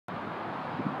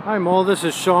Hi Mo, this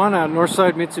is Sean at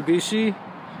Northside Mitsubishi.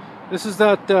 This is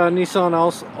that Nissan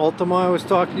Altima I was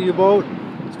talking to you about.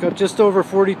 It's got just over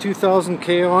 42,000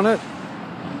 K on it.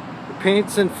 The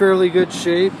paint's in fairly good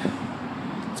shape.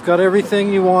 It's got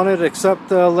everything you wanted except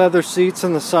the leather seats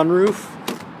and the sunroof.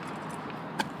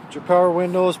 Your power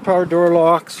windows, power door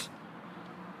locks.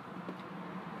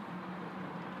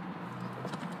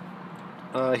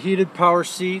 Heated power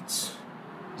seats.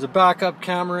 There's a backup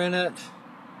camera in it.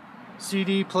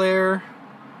 CD player,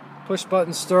 push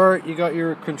button start. You got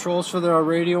your controls for the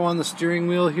radio on the steering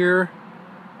wheel here.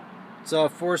 It's a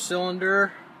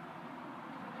 4-cylinder.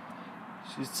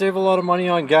 You'd save a lot of money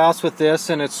on gas with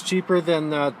this, and it's cheaper than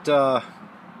that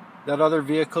other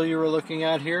vehicle you were looking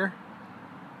at here.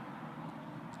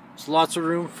 There's lots of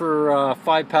room for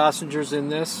 5 passengers in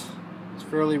this. It's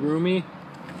fairly roomy.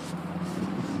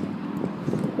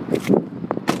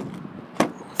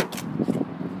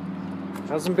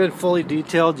 Hasn't been fully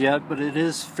detailed yet, but it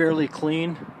is fairly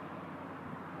clean.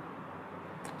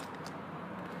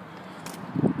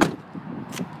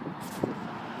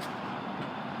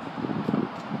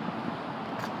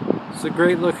 It's a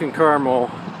great looking car, Mo.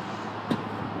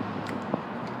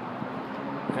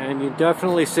 And you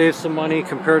definitely save some money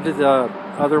compared to the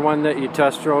other one that you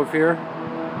test drove here.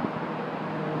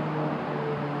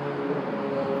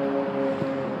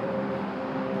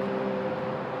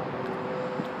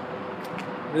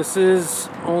 This is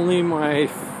only my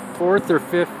 4th or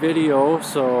 5th video,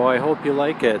 so I hope you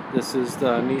like it. This is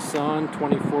the Nissan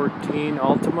 2014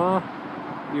 Altima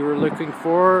you were looking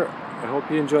for. I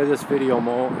hope you enjoy this video,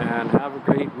 Mo, and have a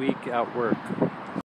great week at work.